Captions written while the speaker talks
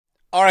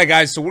All right,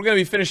 guys, so we're going to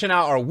be finishing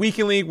out our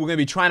weekend league. We're going to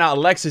be trying out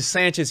Alexis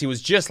Sanchez. He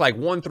was just like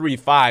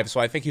 135, so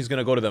I think he's going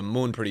to go to the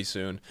moon pretty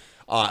soon.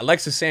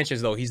 Alexis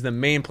Sanchez, though, he's the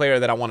main player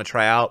that I want to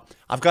try out.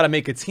 I've got to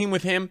make a team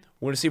with him.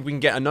 We're going to see if we can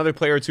get another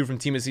player or two from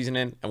Team of Season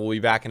in, and we'll be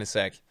back in a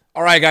sec.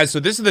 All right, guys,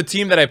 so this is the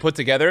team that I put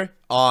together.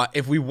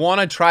 If we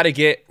want to try to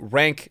get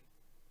rank,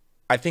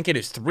 I think it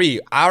is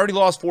 3. I already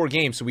lost 4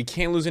 games, so we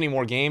can't lose any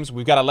more games.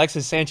 We've got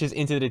Alexis Sanchez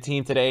into the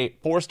team today.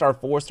 4-star,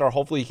 4-star.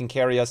 Hopefully he can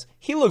carry us.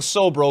 He looks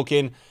so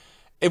broken.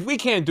 If we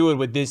can't do it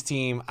with this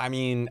team, I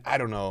mean, I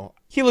don't know.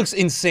 He looks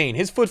insane.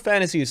 His FUT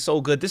fantasy is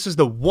so good. This is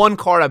the one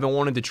card I've been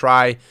wanting to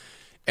try.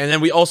 And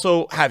then we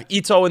also have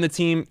Ito in the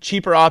team.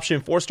 Cheaper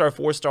option, 4-star,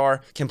 4-star.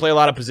 Can play a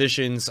lot of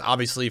positions.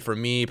 Obviously, for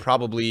me,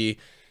 probably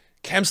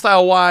chem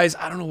style-wise,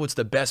 I don't know what's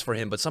the best for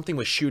him, but something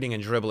with shooting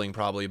and dribbling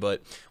probably.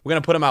 But we're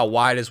going to put him out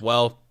wide as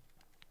well.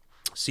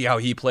 See how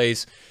he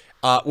plays.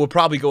 We'll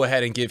probably go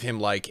ahead and give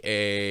him like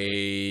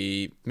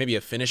maybe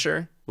a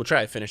finisher. We'll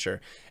try a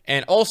finisher.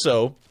 And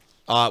also,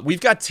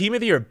 we've got Team of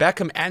the Year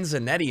Beckham and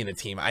Zanetti in the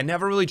team. I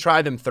never really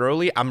tried them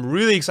thoroughly. I'm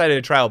really excited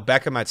to try out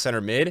Beckham at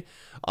center mid.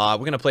 We're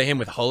going to play him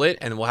with Hullet,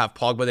 and we'll have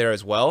Pogba there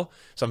as well.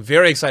 So I'm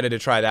very excited to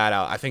try that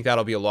out. I think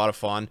that'll be a lot of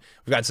fun.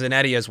 We've got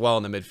Zanetti as well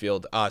in the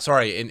midfield.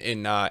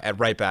 At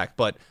right back,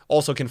 but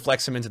also can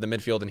flex him into the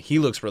midfield, and he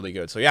looks really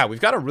good. So yeah, we've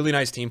got a really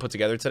nice team put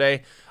together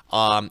today.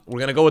 We're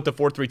going to go with the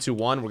 4-3-2-1.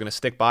 We're going to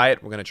stick by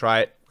it. We're going to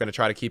try it. We're going to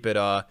try to keep it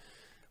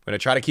we're going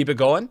to try to keep it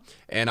going.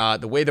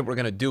 And the way that we're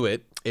going to do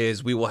it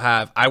is we will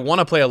have... I want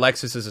to play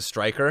Alexis as a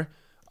striker.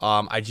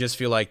 I just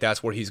feel like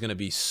that's where he's going to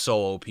be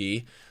so OP.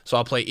 So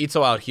I'll play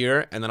Ito out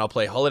here, and then I'll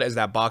play Hullet as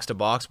that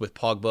box-to-box with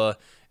Pogba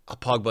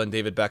and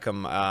David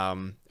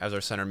Beckham as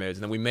our center mids.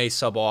 And then we may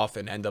sub off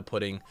and end up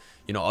putting,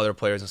 you know, other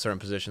players in certain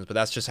positions. But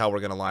that's just how we're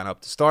going to line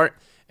up to start.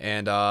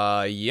 And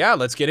yeah,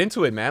 let's get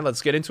into it, man.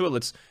 Let's get into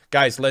it.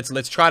 Guys,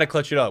 let's try to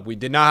clutch it up. We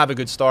did not have a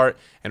good start,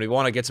 and we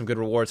want to get some good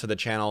rewards to the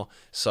channel.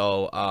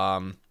 So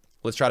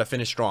let's try to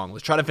finish strong.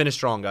 Let's try to finish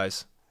strong,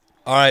 guys.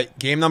 All right,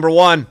 game number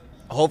 1.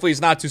 Hopefully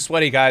it's not too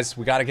sweaty, guys.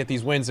 We got to get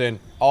these wins in.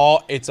 Oh,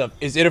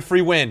 is it a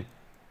free win?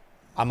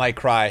 I might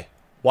cry.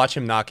 Watch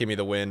him not give me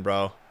the win,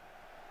 bro.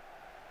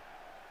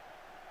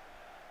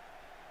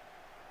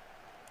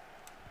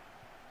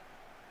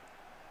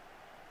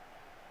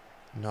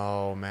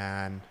 No,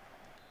 man.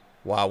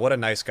 Wow, what a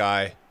nice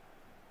guy.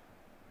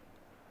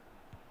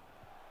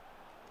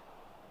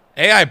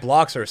 AI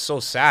blocks are so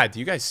sad. Do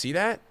you guys see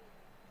that?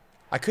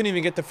 I couldn't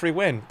even get the free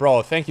win.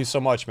 Bro, thank you so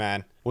much,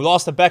 man. We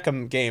lost the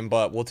Beckham game,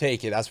 but we'll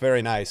take it. That's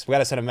very nice. We got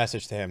to send a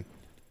message to him.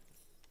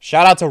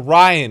 Shout out to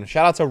Ryan.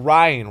 Shout out to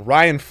Ryan.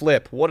 Ryan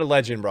Flip. What a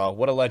legend, bro.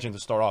 What a legend to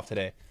start off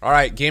today. All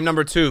right, game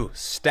number 2.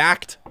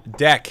 Stacked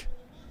deck.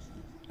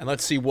 And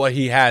let's see what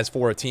he has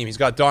for a team. He's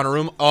got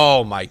Donnarumma.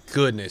 Oh, my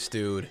goodness,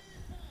 dude.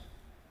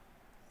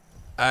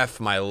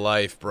 F my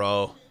life,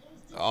 bro.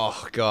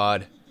 Oh,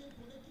 God.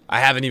 I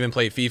haven't even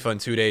played FIFA in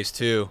 2 days,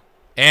 too.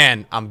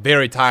 And I'm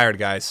very tired,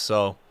 guys.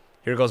 So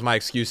here goes my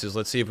excuses.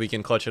 Let's see if we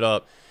can clutch it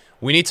up.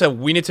 We need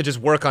to just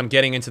work on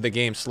getting into the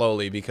game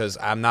slowly because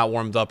I'm not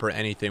warmed up or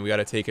anything. We got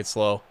to take it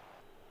slow.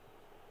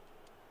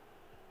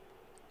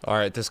 All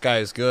right, this guy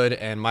is good,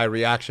 and my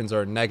reactions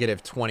are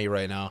 -20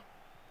 right now.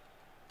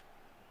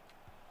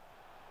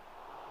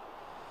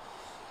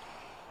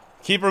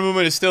 Keeper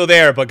movement is still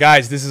there, but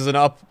guys, this is an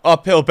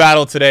uphill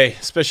battle today,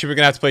 especially if we're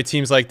going to have to play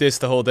teams like this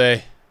the whole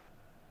day.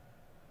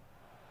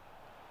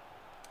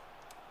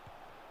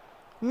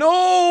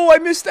 No, I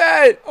missed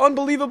that.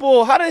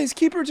 Unbelievable. How did his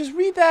keeper just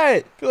read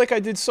that? I feel like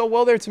I did so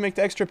well there to make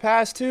the extra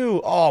pass,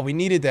 too. Oh, we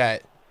needed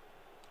that.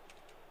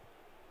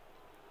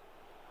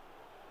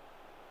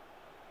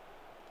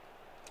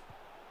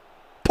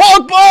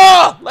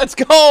 Pogba! Let's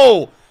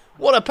go.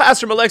 What a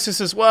pass from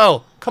Alexis as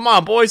well. Come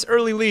on, boys.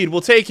 Early lead.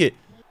 We'll take it.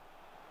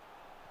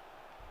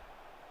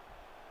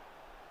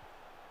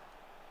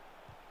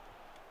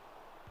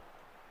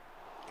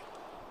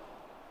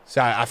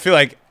 So I feel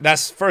like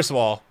that's, first of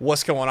all,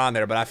 what's going on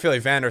there. But I feel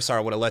like Van der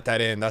Sar would have let that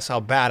in. That's how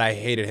bad I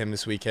hated him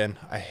this weekend.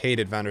 I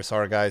hated Van der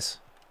Sar, guys.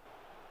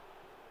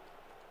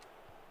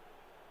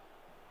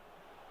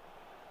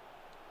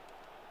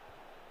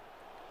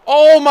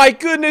 Oh, my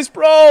goodness,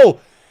 bro.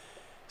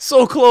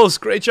 So close.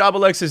 Great job,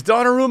 Alexis.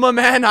 Donnarumma,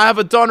 man. I have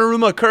a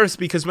Donnarumma curse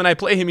because when I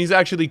play him, he's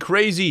actually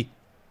crazy.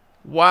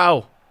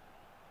 Wow.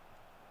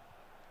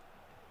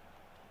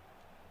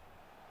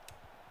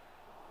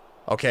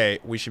 Okay,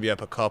 we should be up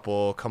a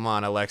couple. Come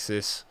on,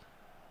 Alexis.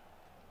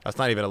 That's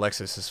not even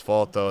Alexis'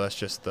 fault, though. That's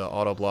just the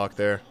auto block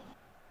there.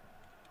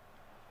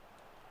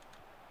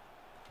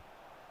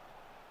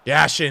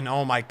 Yashin.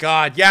 Oh, my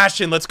God.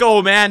 Yashin, let's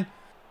go, man.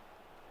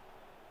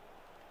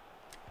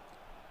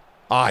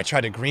 Oh, I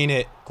tried to green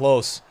it.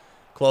 Close.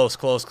 Close,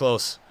 close,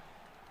 close.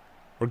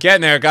 We're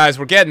getting there, guys.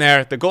 We're getting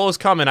there. The goal is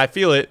coming. I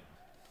feel it.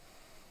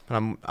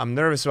 But I'm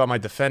nervous about my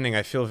defending.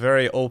 I feel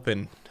very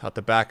open out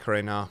the back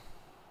right now.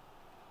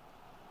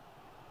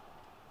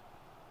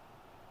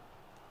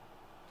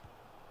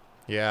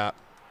 Yeah,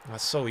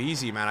 that's so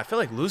easy, man. I feel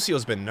like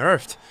Lucio's been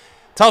nerfed.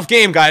 Tough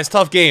game, guys.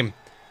 Tough game.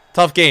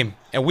 Tough game.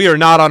 And we are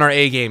not on our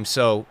A game,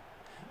 so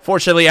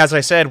Fortunately, as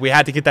I said, we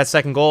had to get that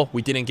second goal.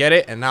 We didn't get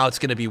it, and now it's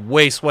going to be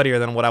way sweatier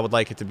than what I would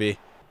like it to be.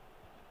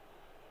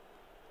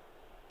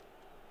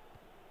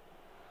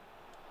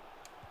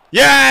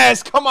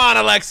 Yes! Come on,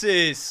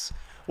 Alexis!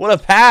 What a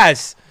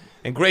pass!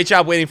 And great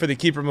job waiting for the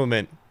keeper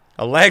movement.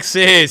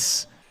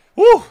 Alexis!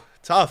 Woo!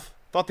 Tough.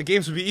 Thought the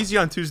games would be easy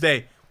on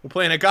Tuesday. We're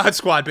playing a God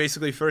Squad,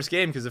 basically, first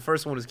game, because the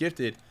first one was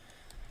gifted.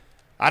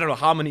 I don't know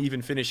how I'm going to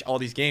even finish all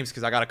these games,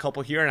 because I got a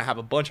couple here, and I have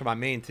a bunch of my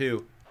main,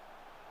 too.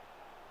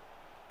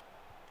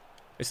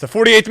 It's the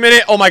 48th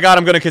minute. Oh, my God,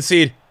 I'm going to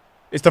concede.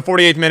 It's the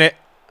 48th minute.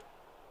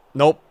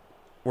 Nope.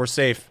 We're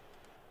safe.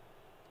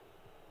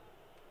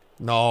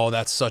 No,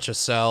 that's such a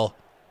sell.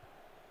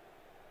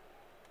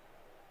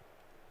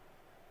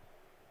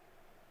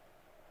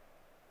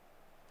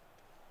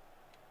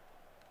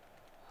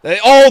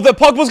 Oh, the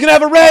puck was going to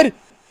have a red.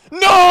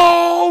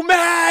 No,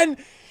 man.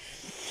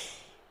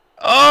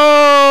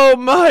 Oh,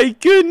 my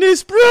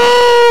goodness,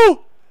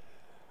 bro.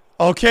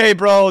 Okay,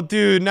 bro.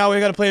 Dude, now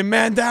we got to play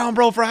man down,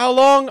 bro. For how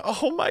long?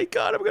 Oh, my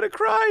God. I'm going to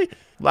cry.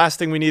 Last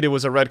thing we needed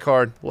was a red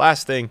card.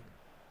 Last thing.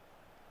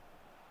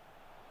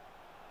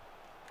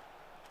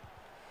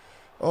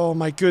 Oh,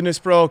 my goodness,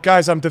 bro.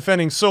 Guys, I'm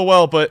defending so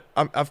well, but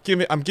I'm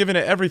giving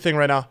it everything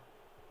right now.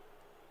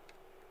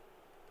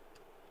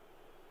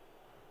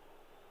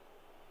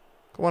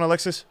 Come on,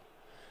 Alexis.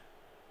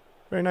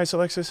 Very nice,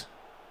 Alexis.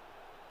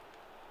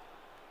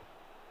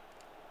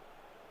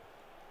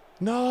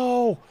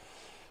 No.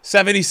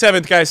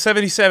 77th, guys.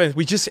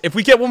 77th. If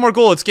we get one more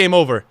goal, it's game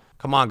over.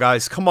 Come on,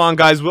 guys. Come on,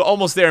 guys. We're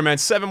almost there, man.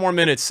 7 more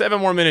minutes. 7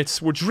 more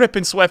minutes. We're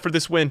dripping sweat for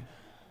this win.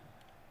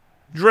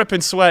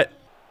 Dripping sweat.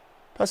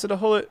 Pass it to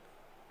Hullet.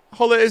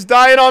 Hullet is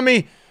dying on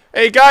me.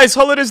 Hey, guys.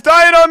 Hullet is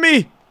dying on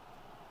me.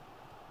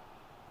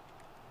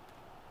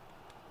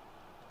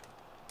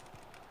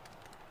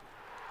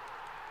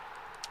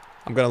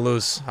 I'm gonna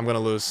lose. I'm gonna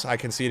lose. I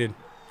conceded.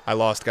 I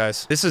lost,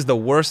 guys. This is the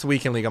worst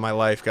weekend league of my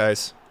life,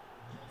 guys.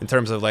 In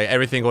terms of, like,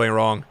 everything going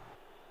wrong.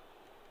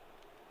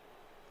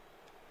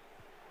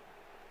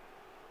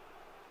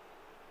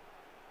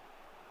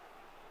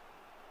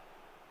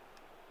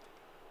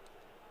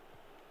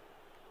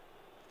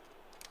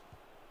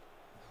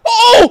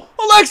 Oh!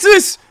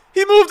 Alexis!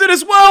 He moved it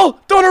as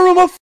well!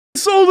 Donnarumma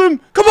sold him!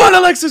 Come on,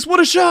 Alexis! What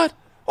a shot!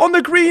 On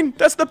the green!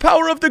 That's the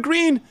power of the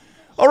green!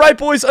 Alright,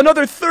 boys,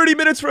 another 30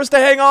 minutes for us to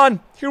hang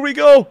on. Here we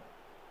go.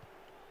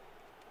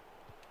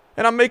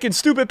 And I'm making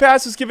stupid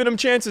passes, giving him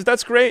chances.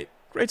 That's great.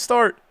 Great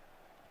start.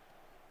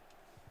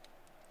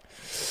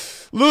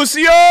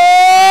 Lucio!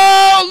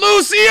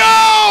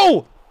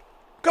 Lucio!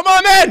 Come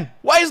on, man!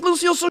 Why is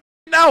Lucio so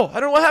now? I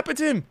don't know what happened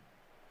to him.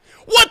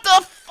 What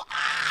the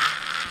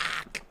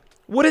fuck?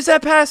 What is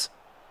that pass?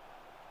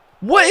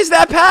 What is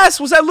that pass?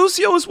 Was that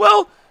Lucio as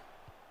well?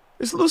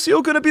 Is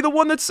Lucio gonna be the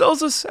one that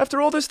sells us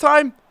after all this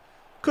time?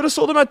 Could have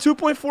sold him at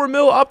 2.4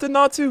 mil, opted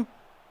not to.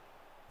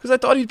 Because I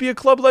thought he'd be a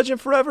club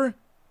legend forever.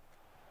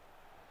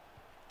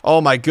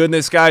 Oh my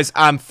goodness, guys.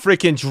 I'm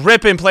freaking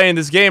dripping playing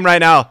this game right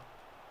now.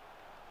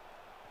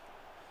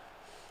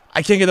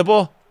 I can't get the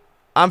ball.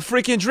 I'm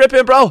freaking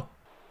dripping, bro.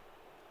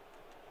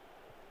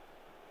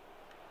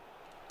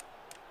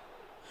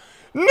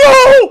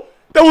 No!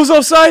 That was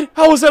offside.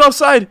 How was that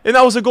offside? And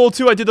that was a goal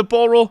too. I did the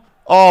ball roll.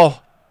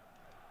 Oh.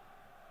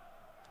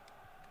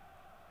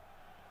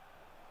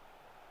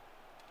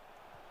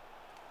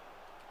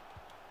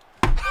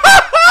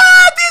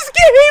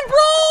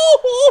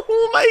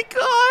 Oh my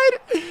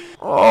god!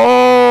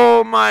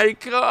 Oh my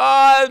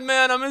god,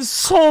 man! I'm in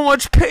so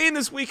much pain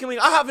this weekend.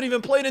 I haven't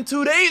even played in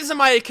 2 days, and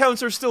my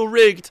accounts are still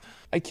rigged.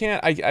 I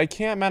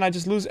can't, man. I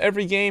just lose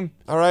every game.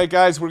 All right,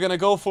 guys, we're gonna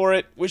go for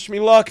it. Wish me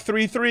luck.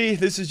 3-3.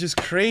 This is just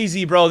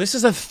crazy, bro. This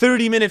is a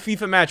 30-minute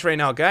FIFA match right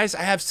now, guys.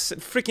 I have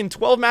freaking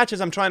 12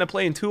 matches I'm trying to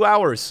play in 2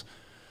 hours,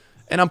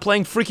 and I'm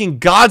playing freaking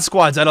God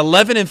Squads at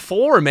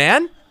 11-4,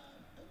 man.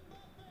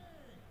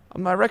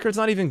 My record's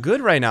not even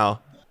good right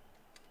now.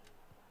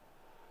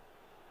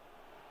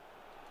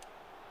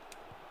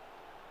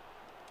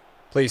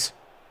 Please.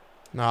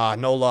 Nah,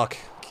 no luck.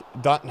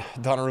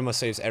 Donnarumma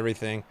saves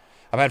everything.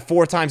 I've had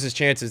 4 times his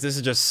chances. This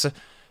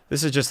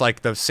is just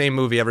like the same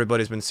movie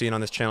everybody's been seeing on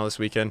this channel this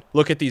weekend.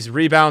 Look at these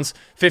rebounds.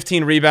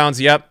 15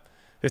 rebounds. Yep.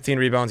 15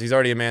 rebounds. He's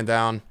already a man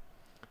down.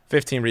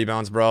 15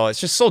 rebounds, bro.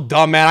 It's just so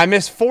dumb, man. I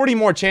missed 40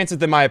 more chances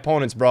than my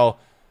opponents, bro.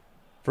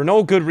 For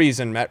no good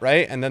reason,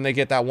 right? And then they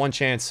get that one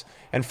chance.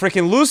 And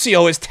freaking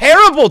Lucio is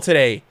terrible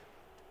today.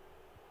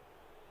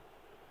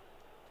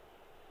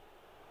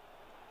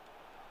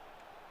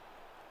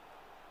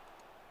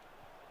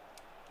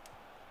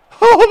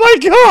 Oh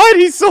my god,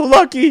 he's so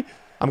lucky.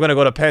 I'm going to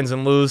go to pens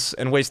and lose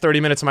and waste 30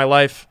 minutes of my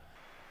life.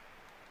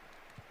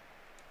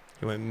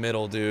 He went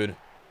middle, dude.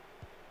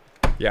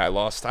 Yeah, I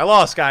lost. I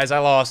lost, guys. I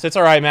lost. It's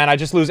all right, man. I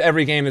just lose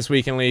every game this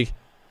week in league.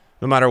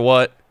 No matter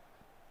what.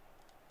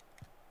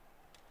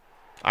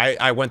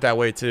 I went that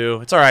way, too.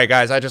 It's all right,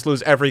 guys. I just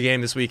lose every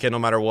game this weekend no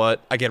matter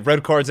what. I get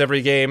red cards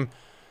every game.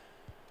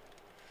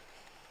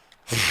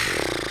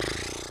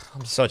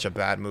 I'm such a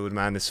bad mood,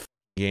 man, this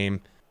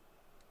game.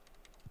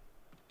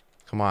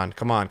 Come on,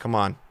 come on, come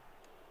on.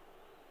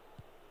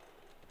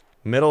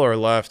 Middle or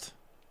left?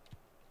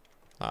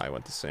 Ah, I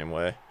went the same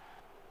way.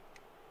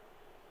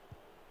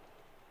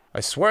 I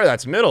swear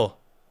that's middle.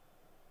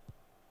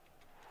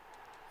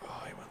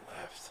 Oh, he went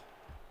left.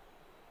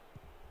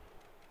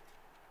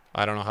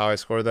 I don't know how I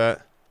scored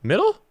that.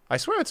 Middle? I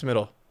swear it's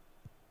middle.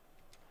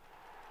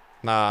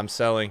 Nah, I'm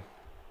selling.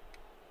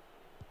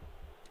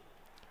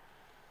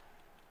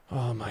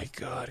 Oh my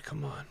god,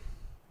 come on.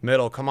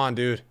 Middle, come on,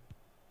 dude.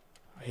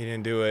 He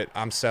didn't do it.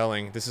 I'm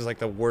selling. This is like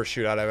the worst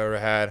shootout I've ever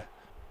had.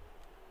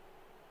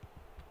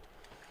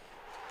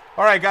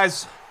 Alright,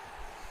 guys.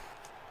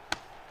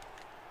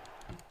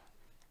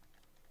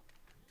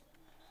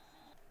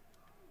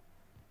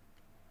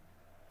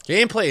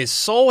 Gameplay is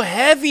so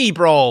heavy,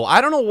 bro. I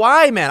don't know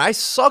why, man. I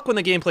suck when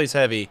the gameplay's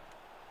heavy.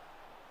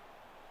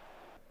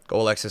 Go,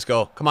 Alexis,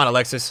 go. Come on,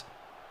 Alexis.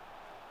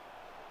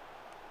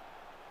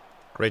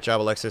 Great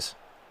job, Alexis.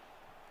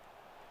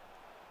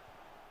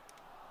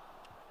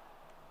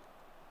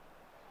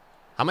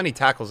 How many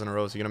tackles in a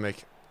row is he going to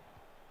make?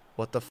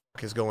 What the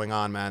fuck is going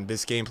on, man?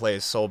 This gameplay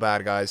is so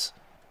bad, guys.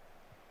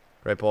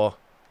 Great ball.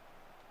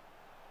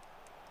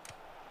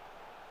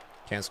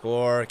 Can't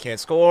score. Can't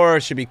score.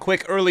 Should be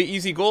quick, early,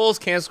 easy goals.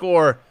 Can't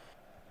score.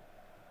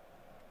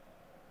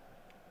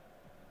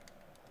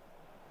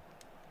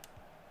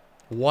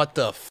 What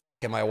the fuck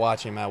am I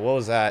watching, man? What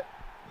was that?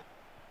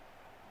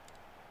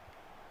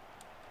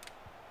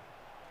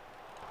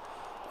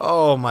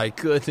 Oh, my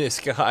goodness,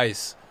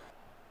 guys.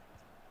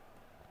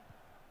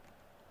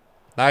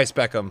 Nice,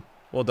 Beckham.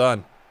 Well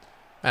done.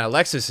 Man,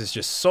 Alexis is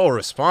just so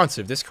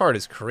responsive. This card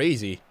is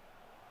crazy.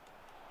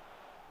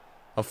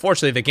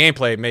 Unfortunately, the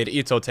gameplay made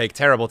Ito take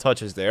terrible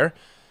touches there.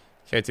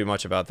 Can't do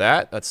much about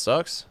that. That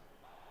sucks.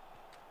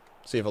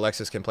 See if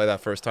Alexis can play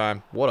that first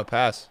time. What a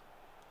pass.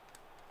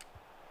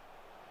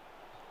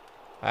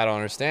 I don't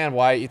understand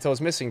why Ito's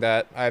missing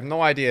that. I have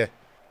no idea.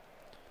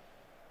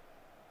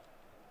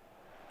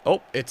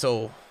 Oh,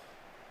 Ito.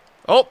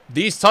 Oh,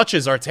 these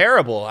touches are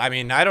terrible. I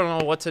mean, I don't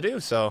know what to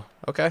do, so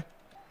okay.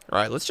 All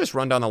right, let's just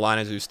run down the line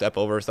and do step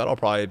overs. That'll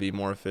probably be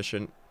more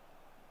efficient.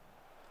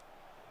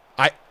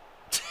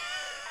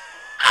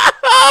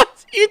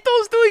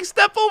 Ito's doing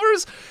step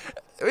overs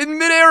in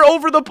midair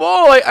over the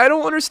ball. I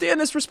don't understand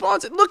this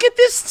response. Look at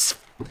this.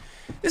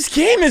 This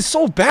game is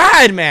so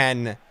bad,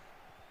 man.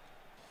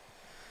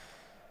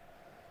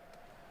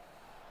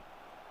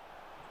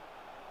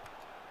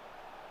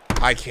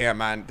 I can't,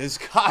 man. This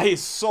guy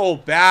is so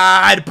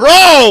bad,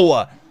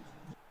 bro.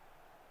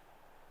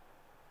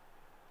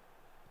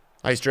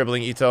 Nice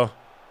dribbling, Ito.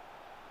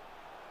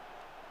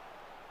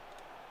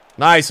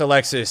 Nice,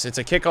 Alexis. It's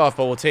a kickoff,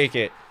 but we'll take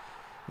it.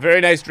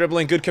 Very nice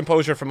dribbling. Good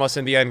composure from us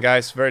in the end,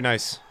 guys. Very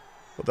nice.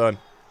 Well done.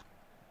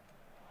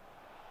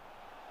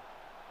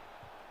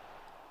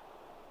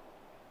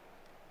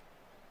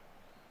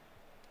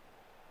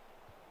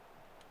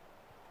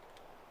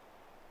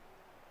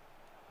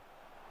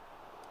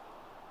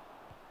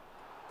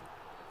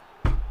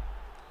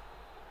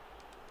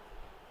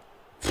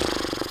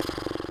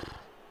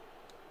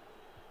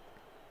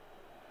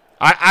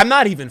 I'm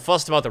not even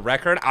fussed about the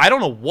record. I don't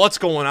know what's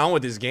going on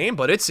with this game,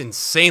 but it's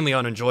insanely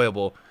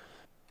unenjoyable.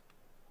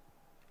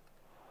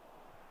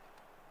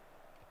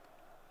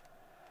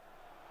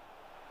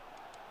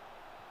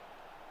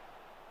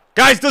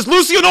 Guys, does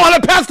Lucio know how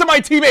to pass to my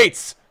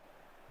teammates?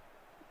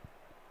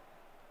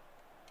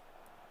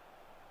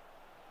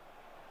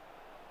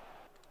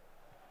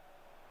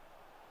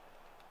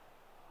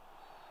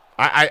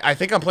 I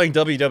think I'm playing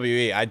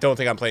WWE. I don't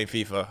think I'm playing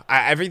FIFA.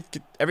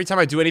 Every time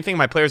I do anything,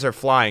 my players are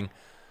flying.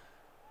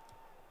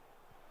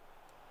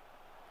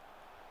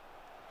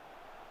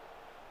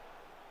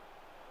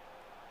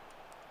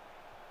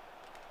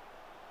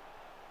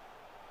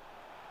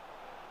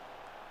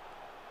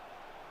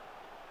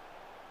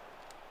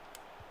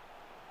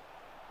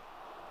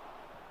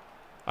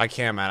 I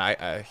can't, man.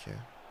 I can't.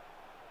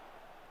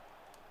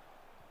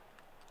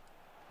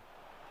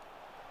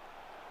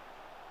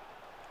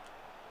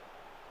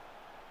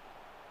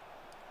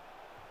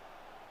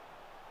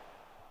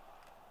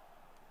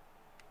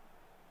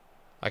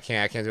 I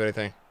can't do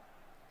anything.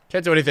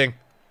 Can't do anything.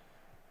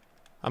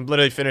 I'm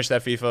literally finished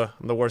that FIFA.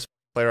 I'm the worst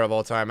player of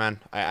all time, man.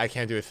 I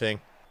can't do a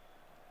thing.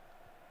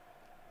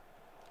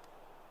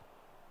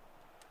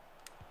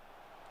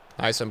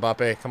 Nice,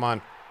 Mbappe. Come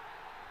on.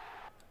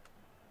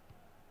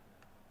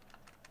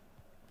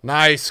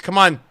 Nice. Come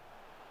on.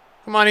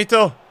 Come on,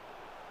 Ito.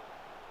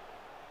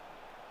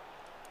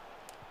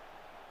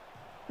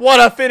 What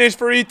a finish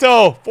for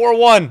Ito.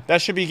 4-1.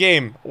 That should be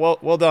game.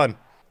 Well done.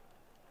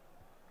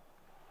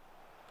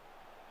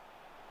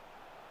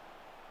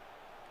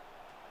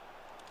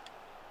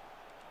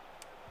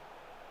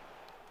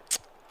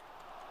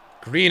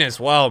 Green as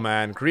well,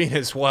 man. Green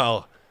as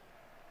well.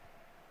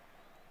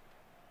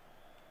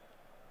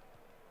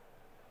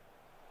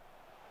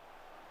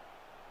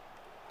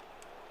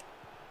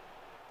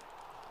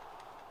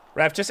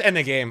 Ref, just end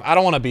the game. I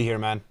don't want to be here,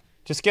 man.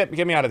 Just get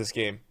me out of this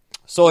game.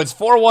 So it's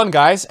 4-1,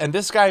 guys, and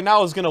this guy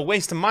now is going to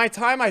waste my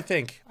time, I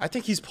think. I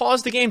think he's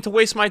paused the game to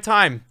waste my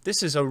time.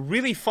 This is a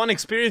really fun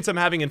experience I'm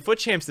having in FUT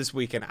Champs this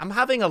weekend. I'm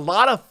having a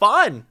lot of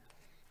fun.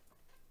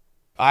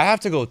 I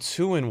have to go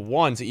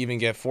 2-1 to even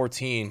get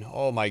 14.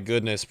 Oh, my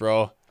goodness,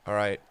 bro. All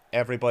right,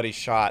 everybody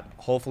shot.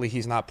 Hopefully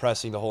he's not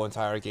pressing the whole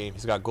entire game.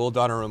 He's got goal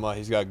Donnarumma.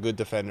 He's got good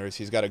defenders.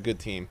 He's got a good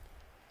team.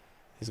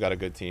 He's got a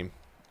good team.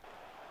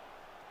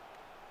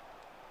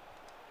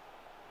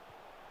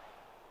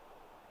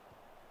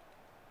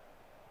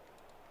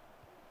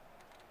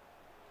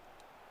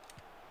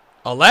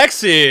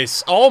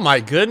 Alexis! Oh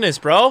my goodness,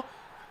 bro.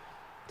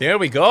 There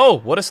we go.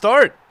 What a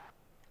start.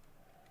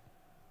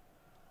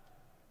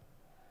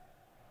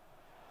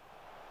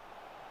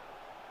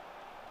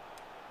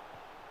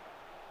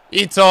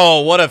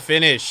 Ito, what a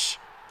finish.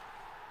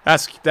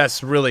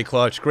 That's really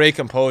clutch. Great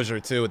composure,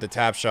 too, with the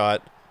tap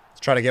shot. Let's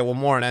try to get one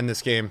more and end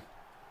this game.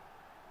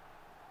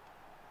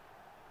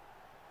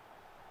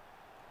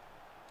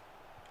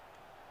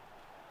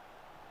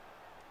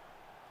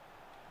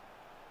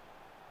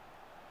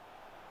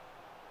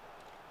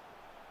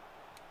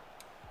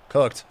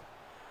 Cooked.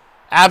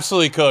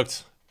 Absolutely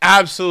cooked.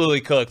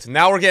 Absolutely cooked.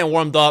 Now we're getting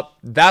warmed up.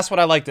 That's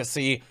what I like to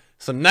see.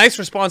 Some nice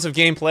responsive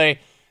gameplay.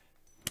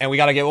 And we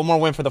got to get one more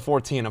win for the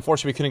 14.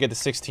 Unfortunately, we couldn't get the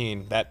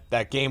 16.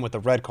 That game with the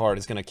red card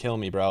is going to kill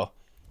me, bro.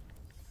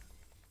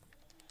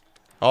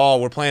 Oh,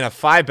 we're playing a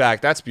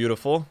 5-back. That's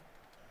beautiful.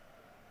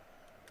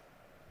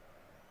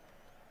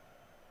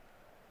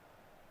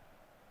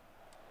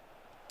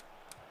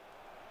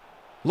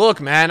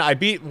 Look, man. I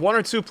beat 1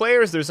 or 2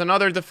 players. There's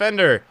another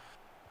defender.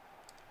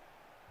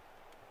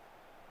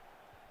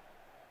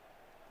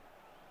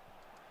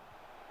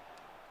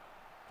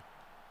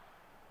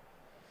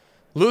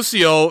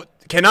 Lucio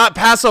cannot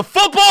pass a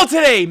football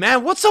today,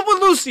 man. What's up with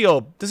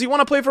Lucio? Does he want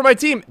to play for my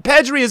team?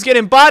 Pedri is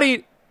getting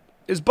bodying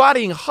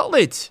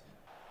Hullet.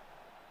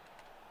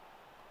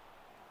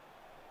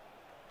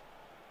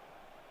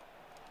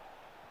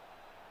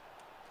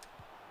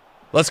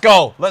 Let's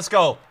go. Let's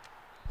go.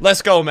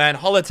 Let's go, man.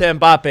 Hullet to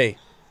Mbappe.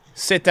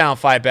 Sit down,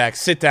 5-back.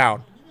 Sit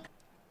down.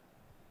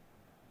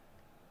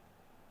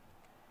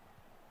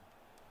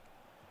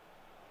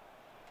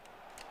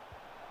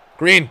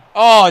 Green.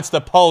 Oh, it's the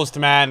post,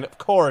 man. Of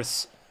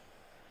course.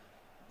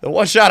 The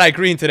one shot I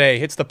green today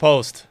hits the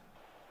post.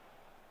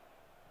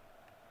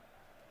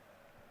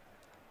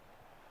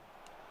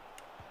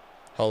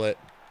 Hold it.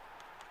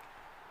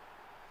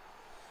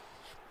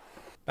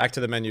 Back to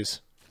the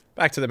menus.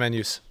 Back to the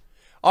menus.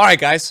 All right,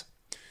 guys.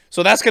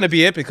 So that's going to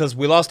be it because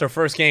we lost our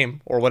first game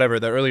or whatever,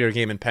 the earlier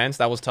game in Pens.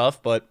 That was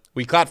tough, but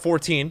we got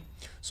 14.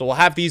 So we'll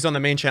have these on the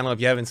main channel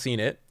if you haven't seen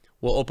it.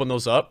 We'll open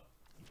those up.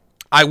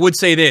 I would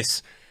say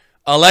this.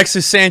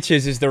 Alexis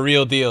Sanchez is the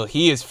real deal.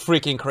 He is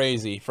freaking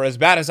crazy. For as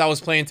bad as I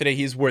was playing today,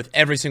 he's worth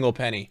every single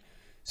penny.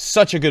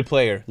 Such a good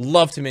player.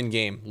 Loved him in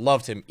game.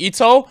 Loved him.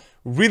 Ito,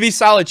 really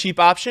solid cheap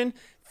option.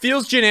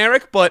 Feels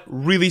generic, but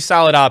really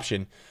solid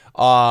option.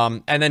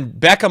 And then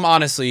Beckham,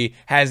 honestly,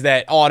 has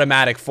that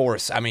automatic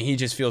force. I mean, he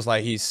just feels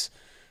like he's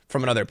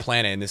from another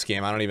planet in this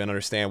game. I don't even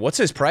understand. What's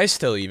his price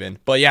still even?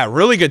 But yeah,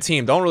 really good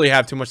team. Don't really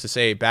have too much to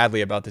say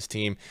badly about this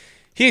team.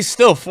 He's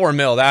still 4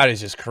 mil. That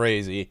is just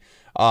crazy.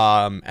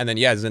 And then,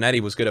 yeah, Zanetti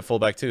was good at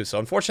fullback, too. So,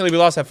 unfortunately, we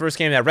lost that first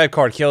game. That red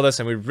card killed us,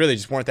 and we really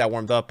just weren't that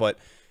warmed up. But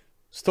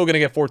still going to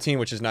get 14,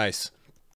 which is nice.